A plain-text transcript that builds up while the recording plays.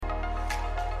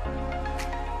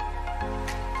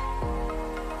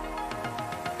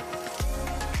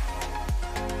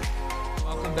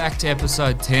Back to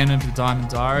episode 10 of the Diamond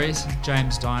Diaries.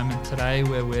 James Diamond. Today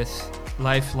we're with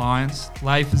Leif Lyons.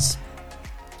 Leif has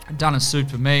done a suit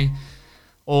for me.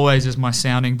 Always is my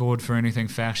sounding board for anything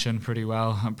fashion pretty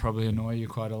well. I probably annoy you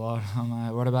quite a lot. I'm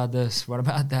like, what about this? What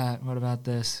about that? What about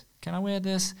this? Can I wear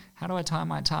this? How do I tie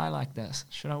my tie like this?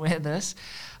 Should I wear this?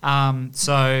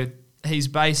 So he's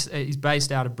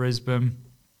based out of Brisbane.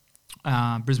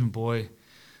 Brisbane boy,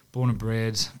 born and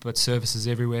bred, but services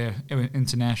everywhere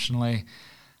internationally.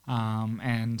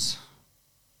 And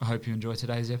I hope you enjoy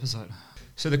today's episode.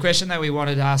 So the question that we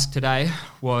wanted to ask today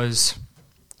was,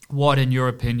 what, in your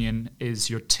opinion, is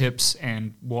your tips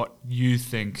and what you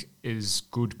think is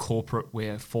good corporate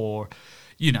wear for,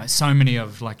 you know, so many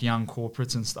of like young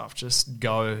corporates and stuff just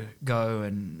go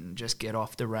and just get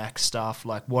off the rack stuff.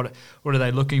 Like what are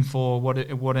they looking for? What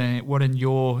in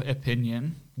your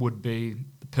opinion would be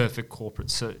the perfect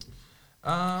corporate suit?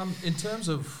 In terms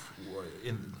of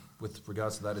with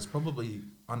regards to that, it's probably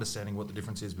understanding what the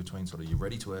difference is between sort of your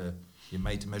ready to wear, your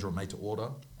made to measure or made to order,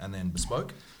 and then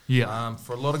bespoke. Yeah.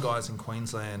 For a lot of guys in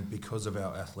Queensland, because of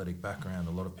our athletic background,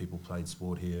 a lot of people played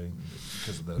sport here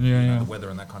because of the weather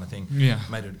and that kind of thing. Yeah.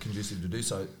 Made it conducive to do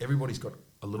so. Everybody's got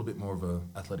a little bit more of a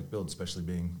athletic build, especially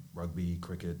being rugby,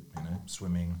 cricket,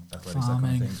 swimming, athletics, that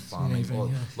kind of things, farming. A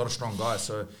lot of strong guys.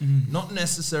 So not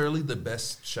necessarily the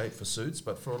best shape for suits,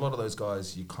 but for a lot of those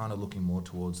guys, you're kind of looking more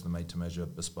towards the made-to-measure,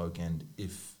 bespoke end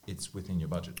if it's within your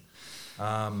budget.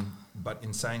 But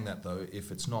in saying that, though,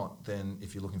 if it's not, then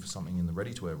if you're looking for something in the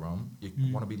ready-to-wear realm, you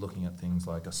want to be looking at things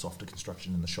like a softer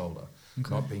construction in the shoulder,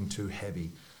 not being too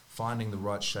heavy, finding the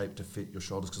right shape to fit your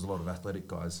shoulders, because a lot of athletic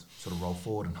guys sort of roll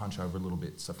forward and hunch over a little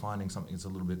bit. So finding something that's a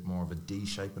little bit more of a D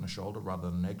shape in a shoulder rather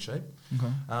than an egg shape.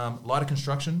 Okay. Lighter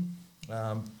construction,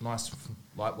 nice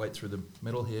lightweight through the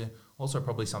middle here. Also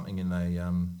probably something in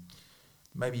a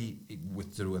maybe to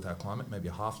do with our climate, maybe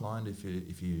a half lined if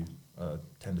you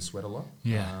tend to sweat a lot.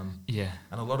 Yeah.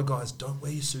 And a lot of guys don't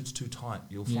wear your suits too tight.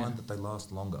 You'll find that they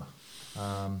last longer.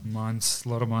 A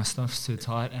lot of my stuff's too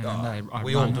tight, and I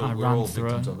run through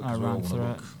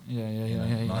it.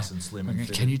 Yeah. Nice and slim.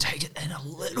 And can you take it in a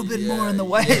little bit more in the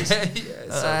waist?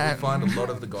 So we find a lot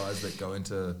of the guys that go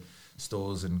into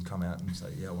stores and come out and say,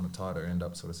 "Yeah, I want it tighter," end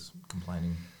up sort of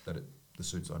complaining that the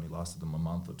suits only lasted them a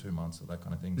month or 2 months or that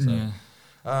kind of thing. So,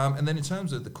 and then in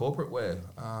terms of the corporate wear,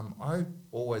 I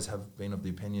always have been of the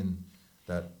opinion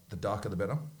that the darker the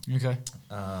better. Okay.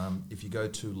 If you go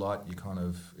too light,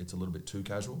 it's a little bit too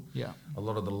casual. Yeah. A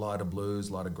lot of the lighter blues,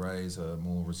 lighter greys are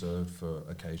more reserved for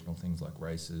occasional things like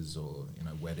races or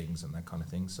weddings and that kind of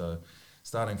thing. So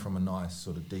starting from a nice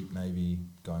sort of deep navy,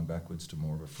 going backwards to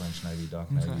more of a French navy,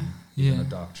 dark navy, even a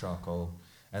dark charcoal,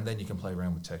 and then you can play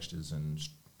around with textures and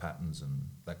patterns and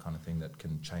that kind of thing that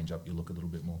can change up your look a little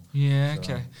bit more. Yeah. So,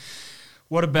 okay.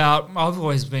 What about, I've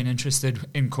always been interested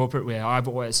in corporate wear. I've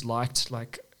always liked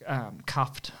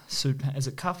cuffed suit. Is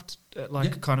it cuffed?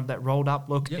 Kind of that rolled up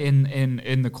look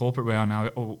in the corporate wear. I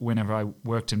know whenever I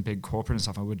worked in big corporate and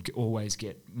stuff, I would always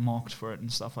get mocked for it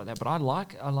and stuff like that. But I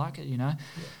like it, Yeah.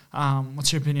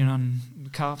 What's your opinion on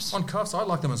cuffs? On cuffs, I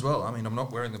like them as well. I mean, I'm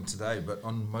not wearing them today, but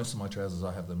on most of my trousers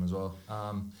I have them as well.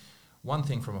 One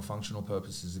thing from a functional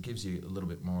purpose is it gives you a little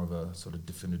bit more of a sort of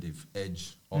definitive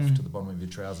edge off to the bottom of your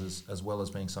trousers, as well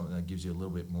as being something that gives you a little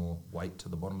bit more weight to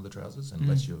the bottom of the trousers and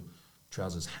lets your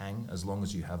trousers hang, as long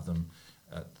as you have them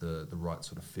at the right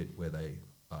sort of fit where they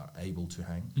are able to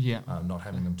hang. Yeah. Not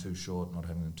having them too short, not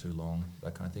having them too long,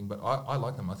 that kind of thing. But I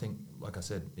like them. I think, like I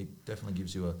said, it definitely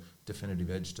gives you a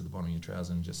definitive edge to the bottom of your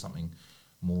trousers and just something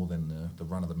more than the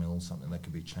run-of-the-mill, something that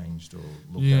could be changed or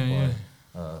looked at by...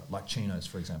 like chinos,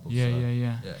 for example.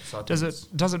 So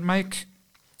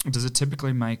does it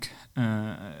typically make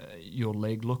your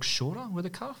leg look shorter with a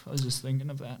cuff? I was just thinking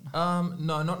of that.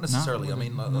 No, not necessarily. No, I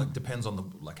mean, like depends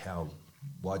on how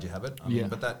wide you have it. I mean,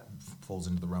 but that falls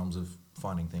into the realms of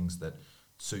finding things that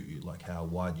suit you, like how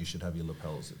wide you should have your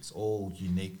lapels. It's all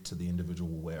unique to the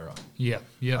individual wearer.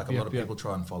 Like a lot of people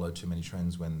try and follow too many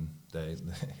trends when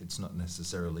it's not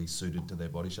necessarily suited to their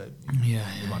body shape. You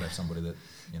might have somebody that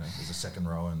is a second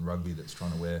row in rugby that's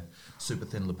trying to wear super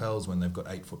thin lapels when they've got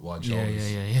 8 foot wide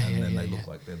shoulders, and then they look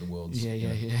like they're the world's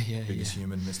biggest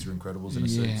human, Mr. Incredibles in a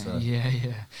suit. So.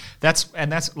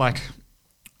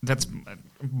 That's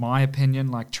my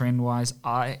opinion. Like trend wise,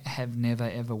 I have never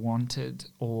ever wanted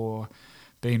or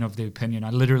been of the opinion. I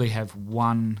literally have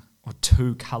 1 or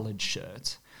 2 coloured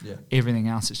shirts. Yeah. Everything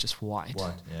else is just white.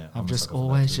 Yeah. I've just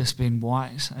always just been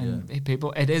white. And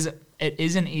people, it is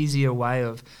an easier way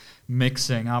of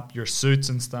mixing up your suits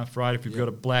and stuff, right? If you've got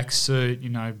a black suit,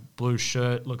 blue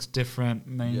shirt looks different.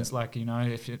 Means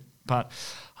if you But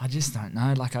I just don't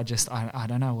know. Like I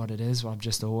don't know what it is. I've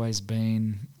just always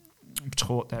been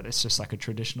taught that it's just like a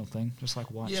traditional thing, just like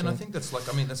white shirt. And I think that's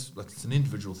like, I mean, that's like, it's an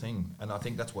individual thing, and I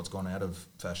think that's what's gone out of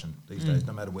fashion these days,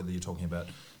 no matter whether you're talking about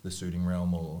the suiting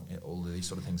realm or all of these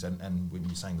sort of things. And when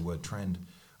you're saying the word trend,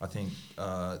 I think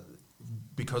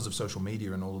because of social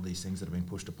media and all of these things that have been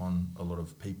pushed upon a lot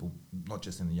of people, not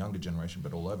just in the younger generation,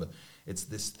 but all over, it's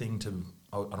this thing to,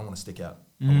 I don't want to stick out.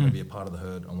 I want to be a part of the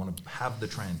herd. I want to have the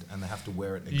trend, and they have to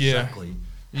wear it exactly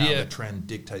how the trend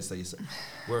dictates that you say.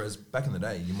 Whereas back in the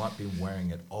day, you might be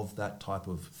wearing it of that type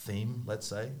of theme, let's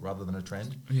say, rather than a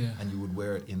trend. Yeah. And you would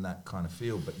wear it in that kind of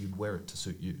feel, but you'd wear it to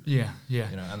suit you. Yeah, yeah.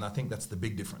 You know, and I think that's the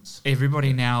big difference.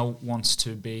 Everybody now wants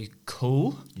to be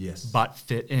cool, but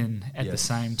fit in at the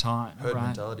same time. Herd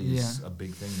mentality is a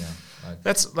big thing now. Like,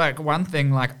 that's like one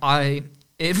thing. Like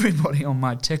everybody on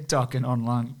my TikTok and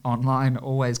online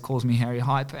always calls me hairy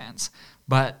high pants,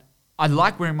 but I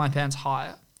like wearing my pants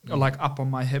higher. Or like up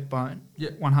on my hip bone,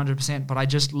 100%. But I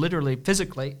just literally,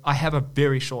 physically, I have a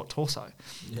very short torso.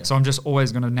 Yeah. So I'm just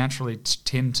always going to naturally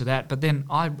tend to that. But then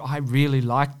I really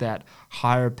liked that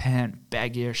higher pant,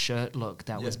 baggier shirt look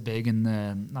that was big in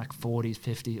the like 40s,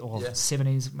 50s, or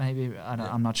 70s maybe.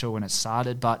 I'm not sure when it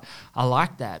started, but I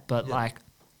liked that. But like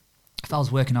if I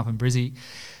was working up in Brizzy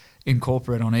in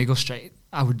corporate on Eagle Street,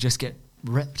 I would just get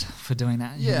ripped for doing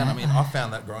that. Yeah, and I mean, I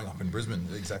found that growing up in Brisbane,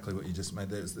 exactly what you just made.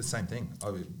 There's the same thing.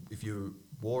 If you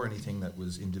wore anything that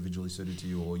was individually suited to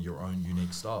you or your own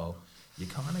unique style, you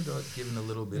kind of got given a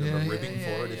little bit of a ribbing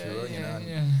for it, if you will. You know,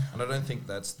 and I don't think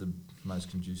that's the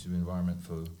most conducive environment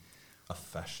for a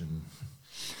fashion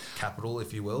capital,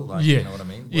 if you will. Like, you know what I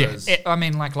mean? Whereas I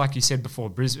mean, like you said before,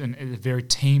 Brisbane is a very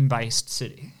team-based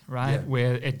city, right? Yeah.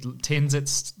 Where it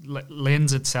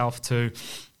lends itself to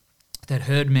that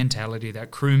herd mentality,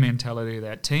 that crew mentality,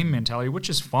 that team mentality, which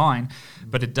is fine,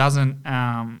 but it doesn't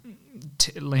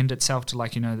lend itself to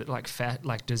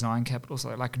like design capitals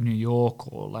like New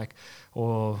York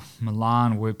or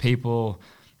Milan, where people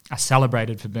are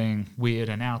celebrated for being weird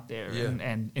and out there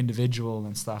and individual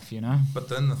and stuff, you know. But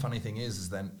then the funny thing is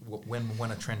then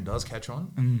when a trend does catch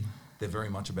on, they're very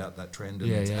much about that trend,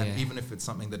 and even if it's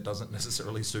something that doesn't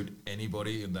necessarily suit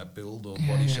anybody in that build or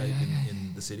body shape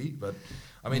in the city. But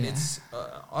I mean, it's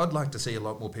I'd like to see a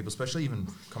lot more people, especially even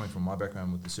coming from my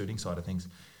background with the suiting side of things,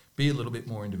 be a little bit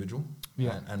more individual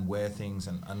and wear things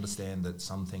and understand that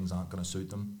some things aren't going to suit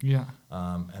them.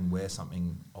 And wear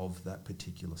something of that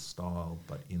particular style,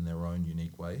 but in their own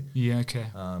unique way. You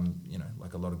know,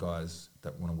 like a lot of guys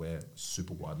that want to wear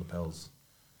super wide lapels.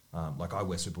 Like I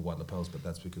wear super wide lapels, but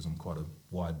that's because I'm quite a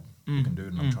wide looking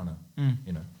dude, and I'm trying to,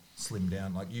 you know, slim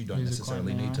down. Like you don't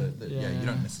necessarily need to. You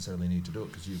don't necessarily need to do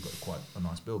it because you've got quite a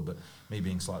nice build. But me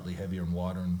being slightly heavier and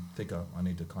wider and thicker, I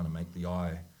need to kind of make the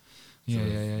eye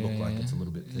look like it's a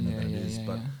little bit thinner than it is.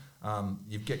 But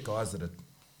you get guys that are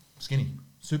skinny,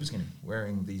 super skinny,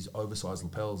 wearing these oversized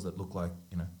lapels that look like,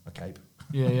 you know, a cape.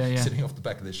 Sitting off the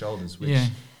back of their shoulders, which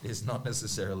is not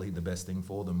necessarily the best thing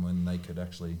for them when they could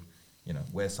actually, you know,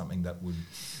 wear something that would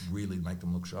really make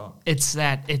them look sharp. It's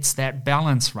that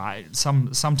balance, right?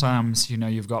 Sometimes, you know,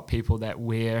 you've got people that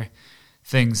wear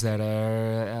things that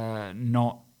are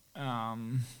not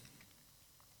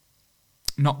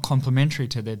complementary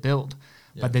to their build,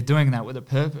 but they're doing that with a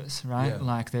purpose, right?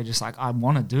 Like they're just like, I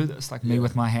want to do this. Like me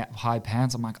with my high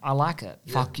pants, I'm like, I like it.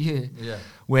 Fuck you.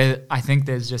 Where I think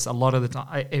there's just a lot of the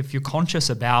time, if you're conscious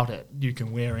about it, you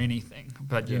can wear anything.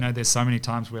 But you know, there's so many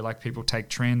times where like people take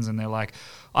trends and they're like,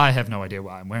 I have no idea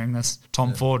why I'm wearing this.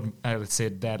 Tom Ford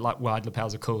said that like wide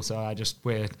lapels are cool, so I just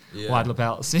wear wide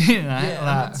lapels. You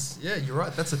know? You're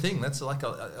right. That's the thing. That's like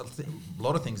a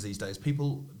lot of things these days.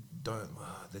 People don't.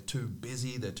 They're too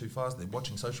busy, they're too fast, they're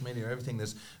watching social media and everything.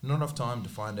 There's not enough time to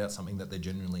find out something that they're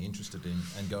genuinely interested in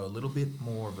and go a little bit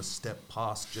more of a step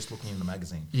past just looking in the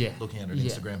magazine, looking at an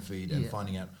Instagram feed and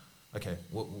finding out, okay,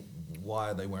 why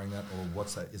are they wearing that, or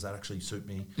what's that? Is that actually suit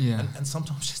me? And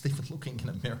sometimes just even looking in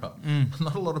a mirror.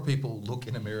 Not a lot of people look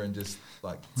in a mirror and just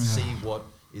like see what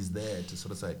is there to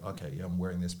sort of say, okay, I'm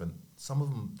wearing this, but some of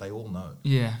them, they all know.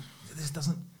 This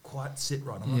doesn't quite sit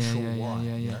right. I'm not sure why.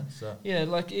 You know? So.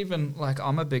 Like even like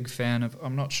I'm a big fan of,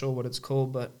 I'm not sure what it's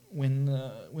called, but when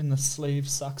the sleeve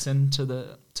sucks into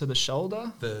the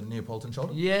shoulder, the Neapolitan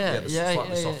shoulder.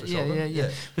 Slightly softer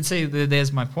shoulder. But see,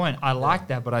 there's my point. I like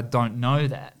that, but I don't know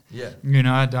that. You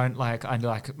know, I like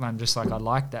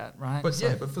that, right?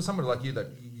 But but for somebody like you,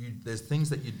 there's things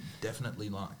that you definitely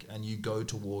like, and you go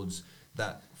towards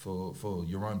that for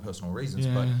your own personal reasons,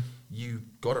 but you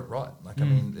got it right. Like, I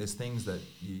mean, there's things that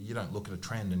you don't look at a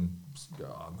trend and go,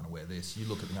 oh, I'm going to wear this. You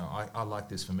look at I like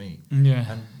this for me. And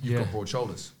you've got broad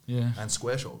shoulders and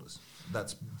square shoulders.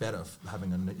 that's better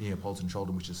having a Neapolitan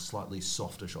shoulder, which is slightly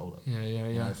softer shoulder.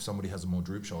 Yeah. If somebody has a more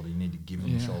droop shoulder, you need to give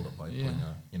them the shoulder by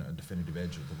putting a definitive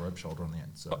edge of the rope shoulder on the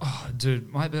end. So,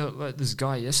 dude, this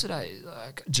guy yesterday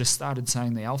just started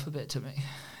saying the alphabet to me,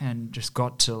 and just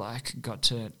got to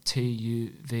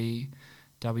TUVWR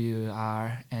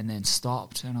and then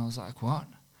stopped, and I was like, what?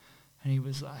 And he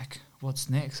was like, what's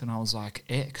next? And I was like,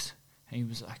 X. And he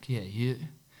was like, yeah, you.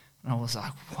 And I was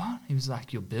like, what? He was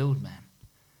like, your build, man.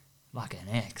 Like an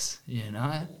X,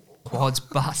 quads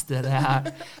busted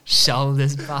out,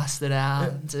 shoulders busted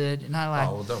out, dude. Oh,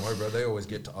 well, don't worry, bro. They always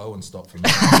get to O and stop for me.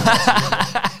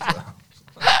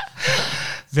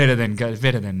 Better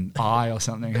than I or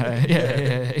something.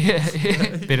 Yeah.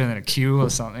 Better than a Q or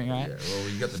something, right? Yeah. Well,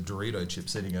 you got the Dorito chip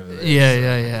sitting over there.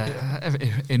 Yeah.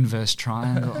 Inverse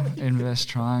triangle.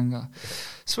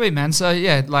 Sweet, man. So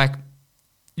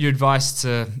your advice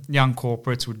to young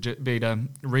corporates would be to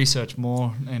research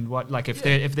more, and if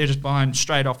they're just buying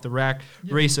straight off the rack,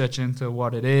 research into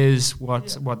what it is,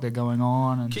 what they're going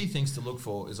on. And key things to look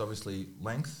for is obviously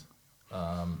length.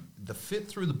 The fit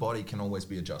through the body can always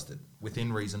be adjusted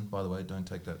within reason. By the way, don't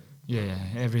take that.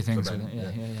 Everything's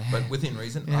but within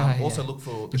reason. Also look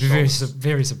for. You'd be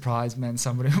very surprised, man.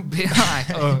 Somebody will be like,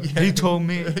 "Oh, he told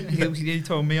me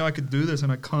I could do this,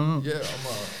 and I can't." Yeah,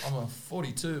 I'm a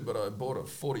 42, but I bought a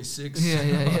 46. To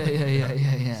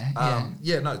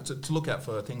look out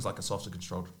for things like a softer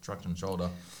construction shoulder.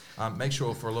 Make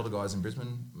sure for a lot of guys in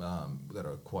Brisbane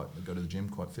that go to the gym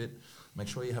quite fit. Make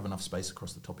sure you have enough space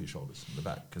across the top of your shoulders, the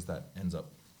back, because that ends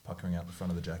up puckering out the front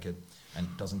of the jacket and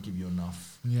doesn't give you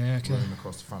enough room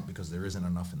across the front, because there isn't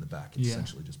enough in the back. It's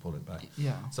essentially just pull it back.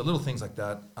 Yeah. So little things like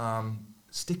that.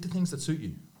 Stick to things that suit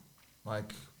you.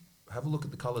 Like, have a look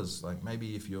at the colours. Like,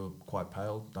 maybe if you're quite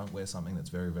pale, don't wear something that's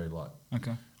very, very light.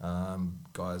 Okay.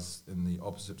 Guys in the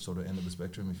opposite sort of end of the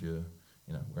spectrum, if you're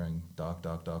wearing dark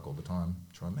all the time,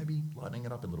 try maybe lightening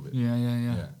it up a little bit.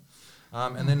 Yeah.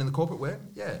 And then in the corporate wear,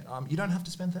 you don't have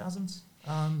to spend thousands.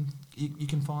 You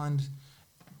can find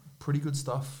pretty good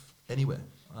stuff anywhere,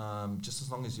 just as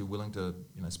long as you're willing to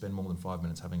spend more than 5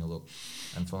 minutes having a look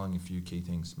and following a few key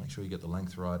things. Make sure you get the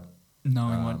length right.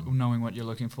 Knowing what you're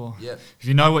looking for. Yeah. If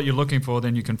you know what you're looking for,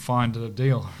 then you can find a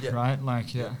deal, right?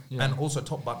 And also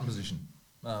top button position.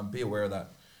 Be aware of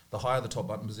that. The higher the top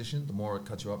button position, the more it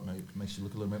cuts you up, makes you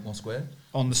look a little bit more square.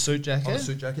 On the suit jacket? On the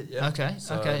suit jacket, yeah. Okay,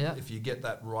 If you get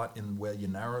that right in where your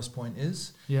narrowest point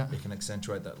is, it can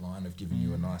accentuate that line of giving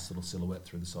you a nice little silhouette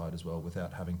through the side as well,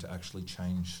 without having to actually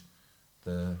change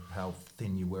how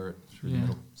thin you wear it through the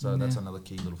middle. So that's another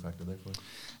key little factor there for you.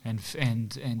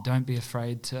 And don't be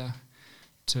afraid to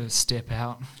step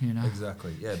out,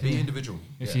 Exactly, be individual.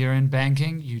 If you're in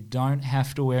banking, you don't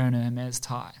have to wear an Hermes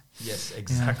tie. Yes,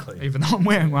 exactly. Even though I'm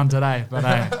wearing one today, but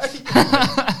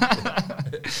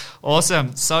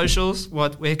awesome. Socials,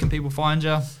 where can people find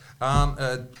you?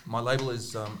 My label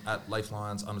is at Leif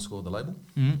Lyons _ the label.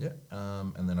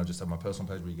 Mm-hmm. And then I just have my personal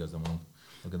page where you guys don't want to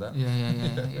look at that.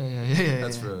 Yeah.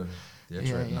 That's for the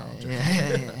X-ray.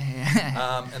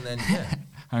 And then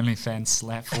OnlyFans //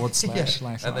 Leif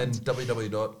and then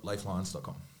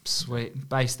www.leiflyons.com. Sweet.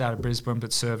 Based out of Brisbane,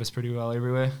 but service pretty well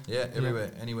everywhere. Yeah,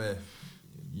 everywhere, anywhere.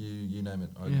 You name it.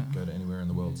 I go to anywhere in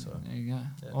the world. So there you go.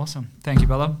 Yeah. Awesome. Thank you,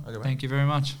 brother. Okay, thank you very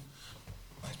much.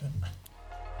 Thanks, man.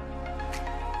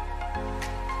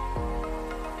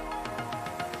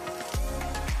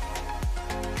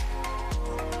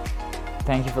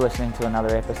 Thank you for listening to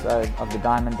another episode of the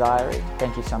Diamond Diary.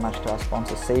 Thank you so much to our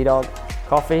sponsor, Sea Dog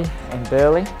Coffee in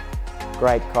Burleigh.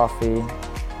 Great coffee,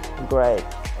 great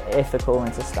ethical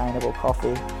and sustainable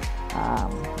coffee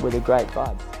with a great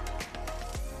vibe.